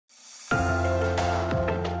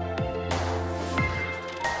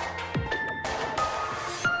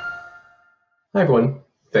Hi, everyone.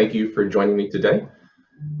 Thank you for joining me today.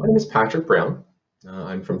 My name is Patrick Brown.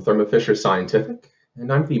 I'm from Thermo Scientific, and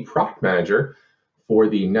I'm the product manager for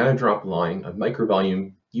the NanoDrop line of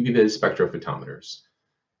microvolume UV-Vis spectrophotometers.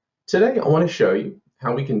 Today, I want to show you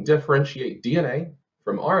how we can differentiate DNA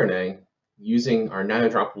from RNA using our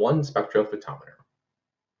NanoDrop One Spectrophotometer.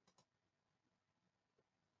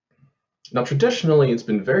 Now, traditionally, it's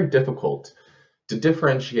been very difficult to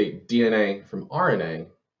differentiate DNA from RNA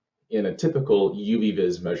in a typical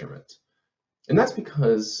UV-Vis measurement. And that's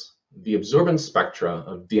because the absorbance spectra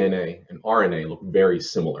of DNA and RNA look very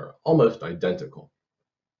similar, almost identical.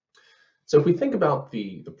 So if we think about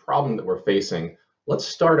the problem that we're facing, let's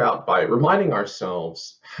start out by reminding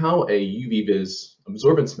ourselves how a UV-Vis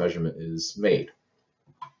absorbance measurement is made.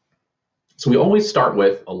 So we always start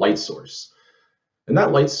with a light source, and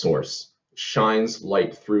that light source shines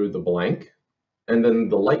light through the blank, and then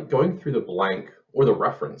the light going through the blank or the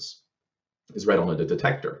reference is read on a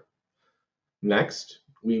detector. Next,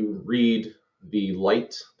 we read the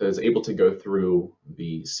light that is able to go through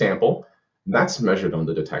the sample. That's measured on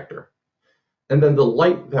the detector. And then the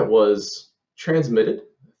light that was transmitted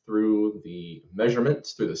through the measurement,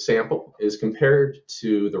 through the sample, is compared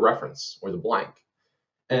to the reference, or the blank.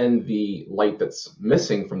 And the light that's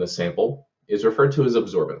missing from the sample is referred to as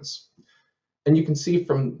absorbance. And you can see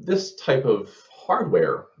from this type of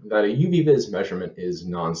hardware that a UV-Vis measurement is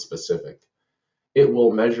nonspecific. It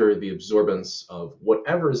will measure the absorbance of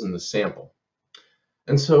whatever is in the sample.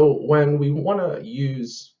 And so when we want to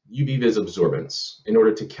use UV-Vis absorbance in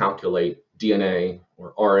order to calculate DNA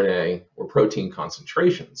or RNA or protein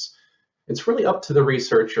concentrations, it's really up to the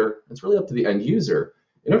researcher, it's really up to the end user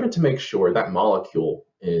in order to make sure that molecule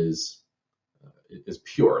is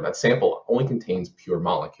pure. That sample only contains pure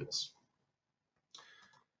molecules.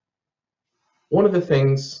 One of the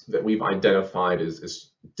things that we've identified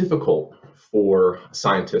is difficult for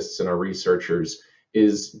scientists and our researchers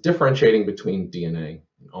is differentiating between DNA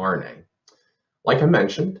and RNA. Like I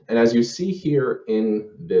mentioned, and as you see here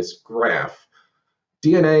in this graph,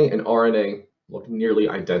 DNA and RNA look nearly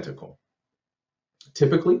identical.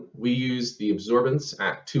 Typically, we use the absorbance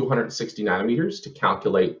at 260 nanometers to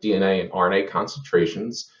calculate DNA and RNA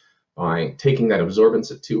concentrations by taking that absorbance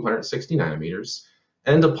at 260 nanometers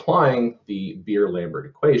and applying the Beer-Lambert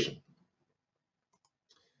equation.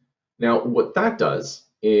 Now, what that does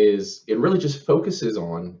is it really just focuses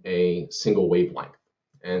on a single wavelength.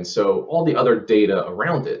 And so all the other data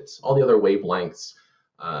around it, all the other wavelengths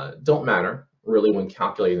don't matter really when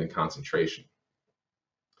calculating the concentration.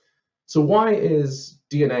 So why is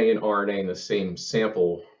DNA and RNA in the same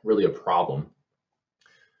sample really a problem?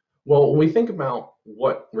 Well, when we think about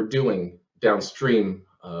what we're doing downstream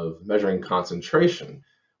of measuring concentration,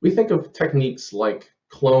 we think of techniques like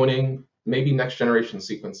cloning, maybe next generation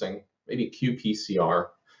sequencing, maybe qPCR.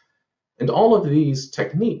 And all of these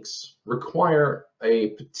techniques require a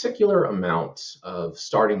particular amount of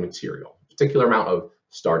starting material, a particular amount of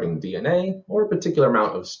starting DNA, or a particular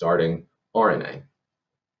amount of starting RNA.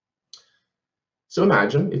 So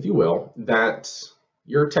imagine, if you will, that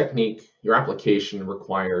your technique, your application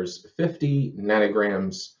requires 50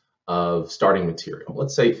 nanograms of starting material.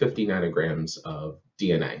 Let's say 50 nanograms of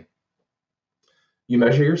DNA. You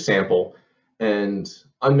measure your sample, and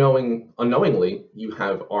unknowingly, you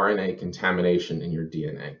have RNA contamination in your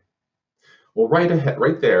DNA. Well,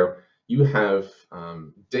 right there, you have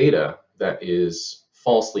data that is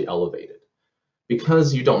falsely elevated.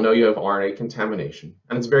 Because you don't know you have RNA contamination,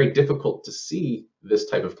 and it's very difficult to see this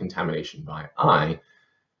type of contamination by eye,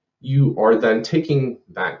 you are then taking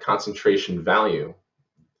that concentration value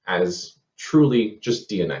as truly just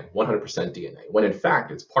DNA, 100% DNA, when in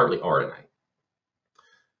fact it's partly RNA.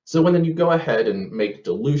 So when then you go ahead and make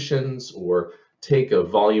dilutions or take a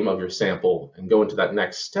volume of your sample and go into that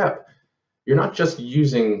next step, you're not just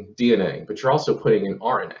using DNA, but you're also putting in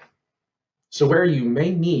RNA. So where you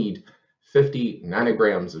may need 50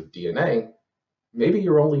 nanograms of DNA, maybe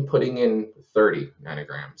you're only putting in 30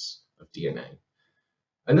 nanograms of DNA.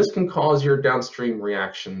 And this can cause your downstream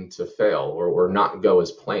reaction to fail or not go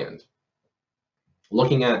as planned.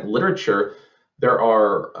 Looking at literature, there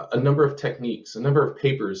are a number of techniques, a number of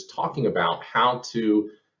papers talking about how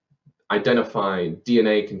to identify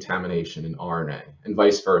DNA contamination in RNA and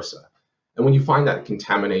vice versa. And when you find that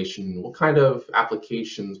contamination, what kind of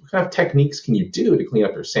applications, what kind of techniques can you do to clean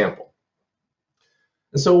up your sample?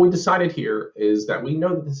 And so what we decided here is that we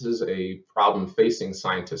know that this is a problem facing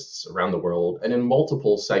scientists around the world and in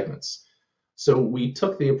multiple segments. So we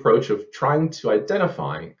took the approach of trying to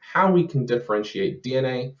identify how we can differentiate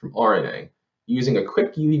DNA from RNA using a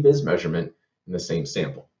quick UV-Vis measurement in the same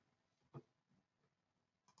sample.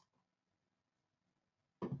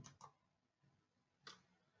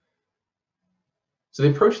 So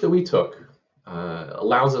the approach that we took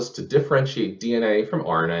allows us to differentiate DNA from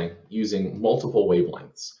RNA using multiple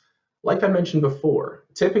wavelengths. Like I mentioned before,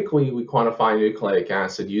 typically we quantify nucleic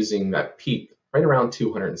acid using that peak right around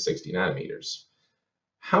 260 nanometers.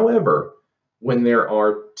 However, when there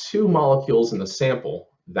are two molecules in the sample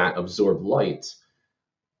that absorb light,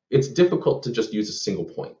 it's difficult to just use a single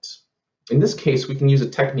point. In this case, we can use a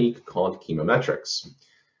technique called chemometrics.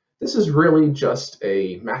 This is really just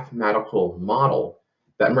a mathematical model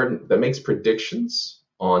that makes predictions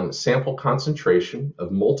on sample concentration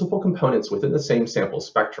of multiple components within the same sample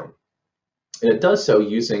spectrum. And it does so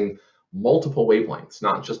using multiple wavelengths,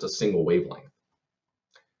 not just a single wavelength.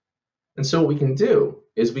 And so what we can do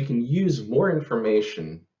is we can use more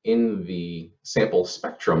information in the sample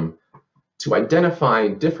spectrum to identify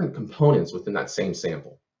different components within that same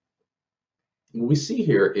sample. What we see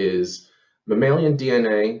here is mammalian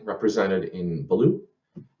DNA represented in blue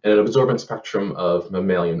and an absorbance spectrum of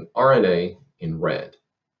mammalian RNA in red.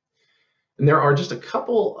 And there are just a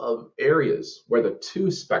couple of areas where the two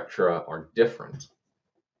spectra are different.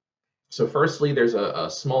 So firstly, there's a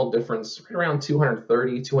small difference right around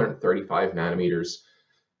 230, 235 nanometers.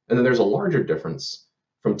 And then there's a larger difference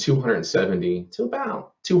from 270 to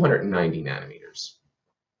about 290 nanometers.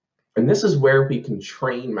 And this is where we can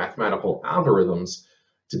train mathematical algorithms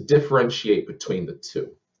to differentiate between the two.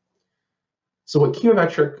 So what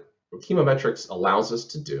chemometrics allows us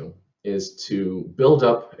to do is to build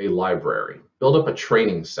up a library, build up a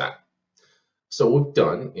training set. So what we've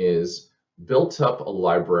done is built up a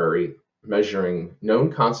library measuring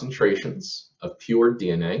known concentrations of pure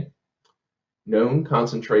DNA, known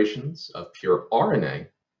concentrations of pure RNA,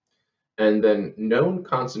 and then known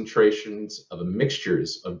concentrations of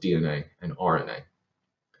mixtures of DNA and RNA.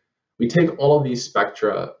 We take all of these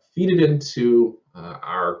spectra, feed it into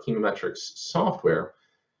our chemometrics software,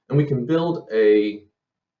 and we can build a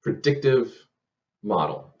predictive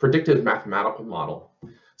mathematical model,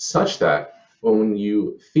 such that when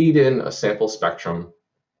you feed in a sample spectrum,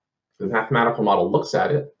 the mathematical model looks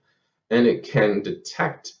at it and it can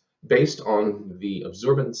detect, based on the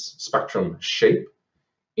absorbance spectrum shape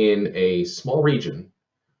in a small region,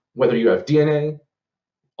 whether you have DNA,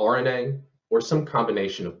 RNA, or some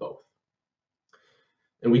combination of both.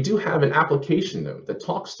 And we do have an application note that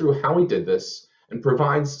talks through how we did this and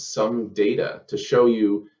provides some data to show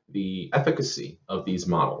you the efficacy of these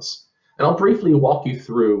models. And I'll briefly walk you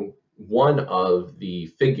through one of the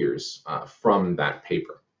figures from that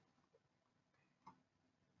paper.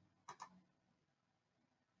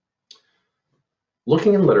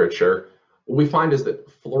 Looking in literature, what we find is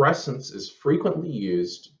that fluorescence is frequently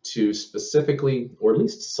used to specifically, or at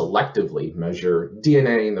least selectively, measure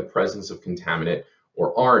DNA in the presence of contaminant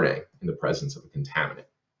or RNA in the presence of a contaminant.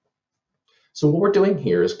 So what we're doing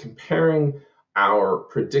here is comparing our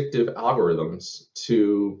predictive algorithms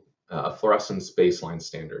to a fluorescence baseline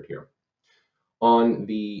standard here. On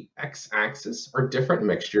the x-axis are different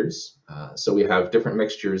mixtures. So we have different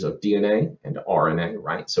mixtures of DNA and RNA,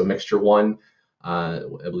 right? So mixture 1, I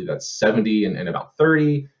believe that's 70 and about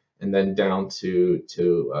 30, and then down to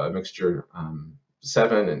mixture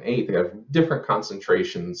 7 and 8, they have different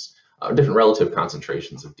concentrations, different relative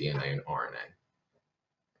concentrations of DNA and RNA.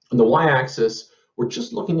 On the y-axis, we're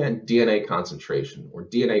just looking at DNA concentration or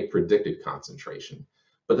DNA predicted concentration,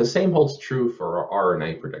 but the same holds true for our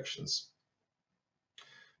RNA predictions.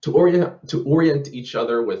 To orient each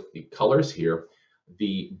other with the colors here,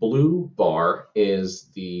 the blue bar is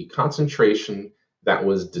the concentration that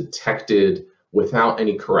was detected without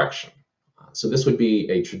any correction. So this would be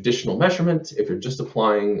a traditional measurement. If you're just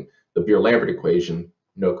applying the Beer-Lambert equation,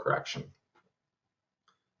 no correction.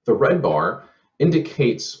 The red bar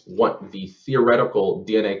indicates what the theoretical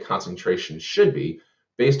DNA concentration should be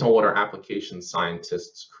based on what our application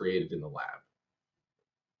scientists created in the lab.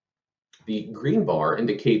 The green bar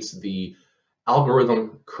indicates the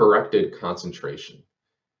algorithm corrected concentration.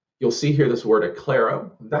 You'll see here this word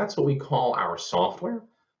Aclaro. That's what we call our software.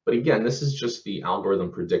 But again, this is just the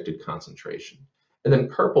algorithm predicted concentration. And then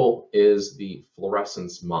purple is the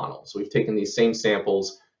fluorescence model. So we've taken these same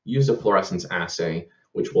samples, used a fluorescence assay,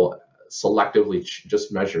 which will selectively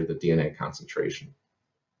just measure the DNA concentration.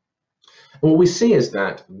 And what we see is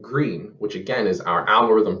that green, which again is our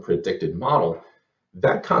algorithm predicted model,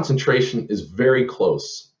 that concentration is very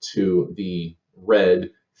close to the red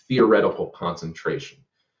theoretical concentration.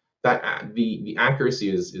 That the accuracy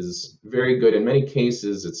is very good. In many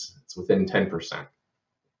cases, it's within 10%.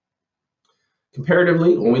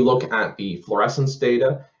 Comparatively, when we look at the fluorescence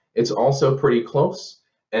data, it's also pretty close.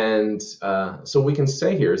 And so we can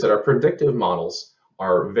say here is that our predictive models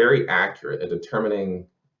are very accurate at determining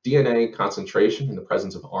DNA concentration in the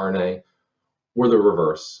presence of RNA, or the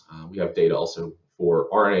reverse. We have data also for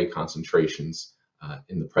RNA concentrations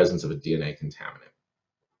in the presence of a DNA contaminant.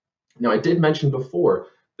 Now, I did mention before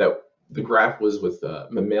that the graph was with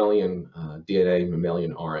mammalian DNA,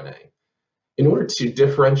 mammalian RNA. In order to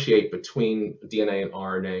differentiate between DNA and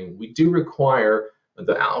RNA, we do require,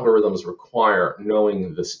 the algorithms require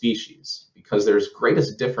knowing the species, because there's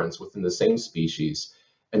greatest difference within the same species,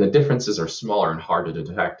 and the differences are smaller and harder to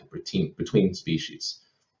detect between species.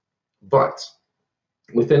 But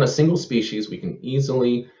within a single species, we can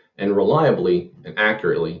easily and reliably and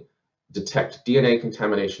accurately detect DNA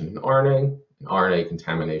contamination in RNA and RNA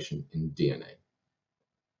contamination in DNA.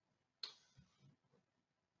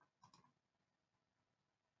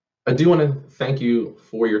 I do want to thank you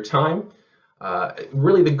for your time.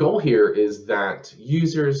 Really, the goal here is that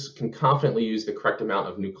users can confidently use the correct amount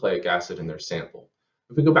of nucleic acid in their sample.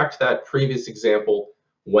 If we go back to that previous example,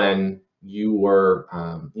 when you were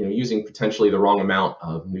using potentially the wrong amount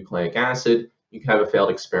of nucleic acid, you can have a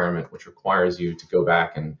failed experiment, which requires you to go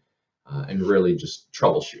back and really just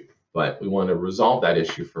troubleshoot. But we want to resolve that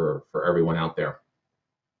issue for everyone out there.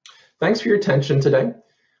 Thanks for your attention today.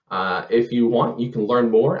 If you want, you can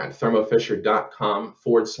learn more at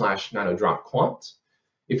thermofisher.com/nanodropquant.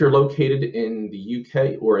 If you're located in the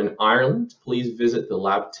UK or in Ireland, please visit the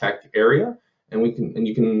Lab Tech area, and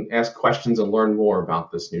you can ask questions and learn more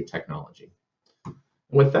about this new technology. And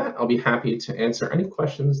with that, I'll be happy to answer any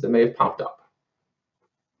questions that may have popped up.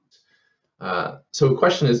 So the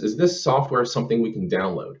question is this software something we can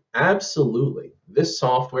download? Absolutely. This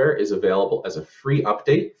software is available as a free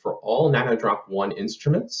update for all NanoDrop One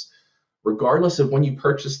instruments, regardless of when you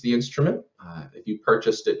purchased the instrument. If you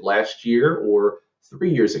purchased it last year or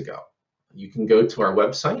 3 years ago, you can go to our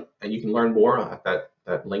website and you can learn more at that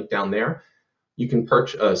link down there. You can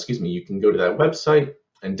you can go to that website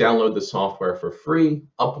and download the software for free,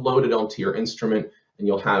 upload it onto your instrument, and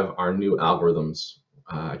you'll have our new algorithms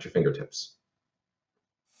at your fingertips.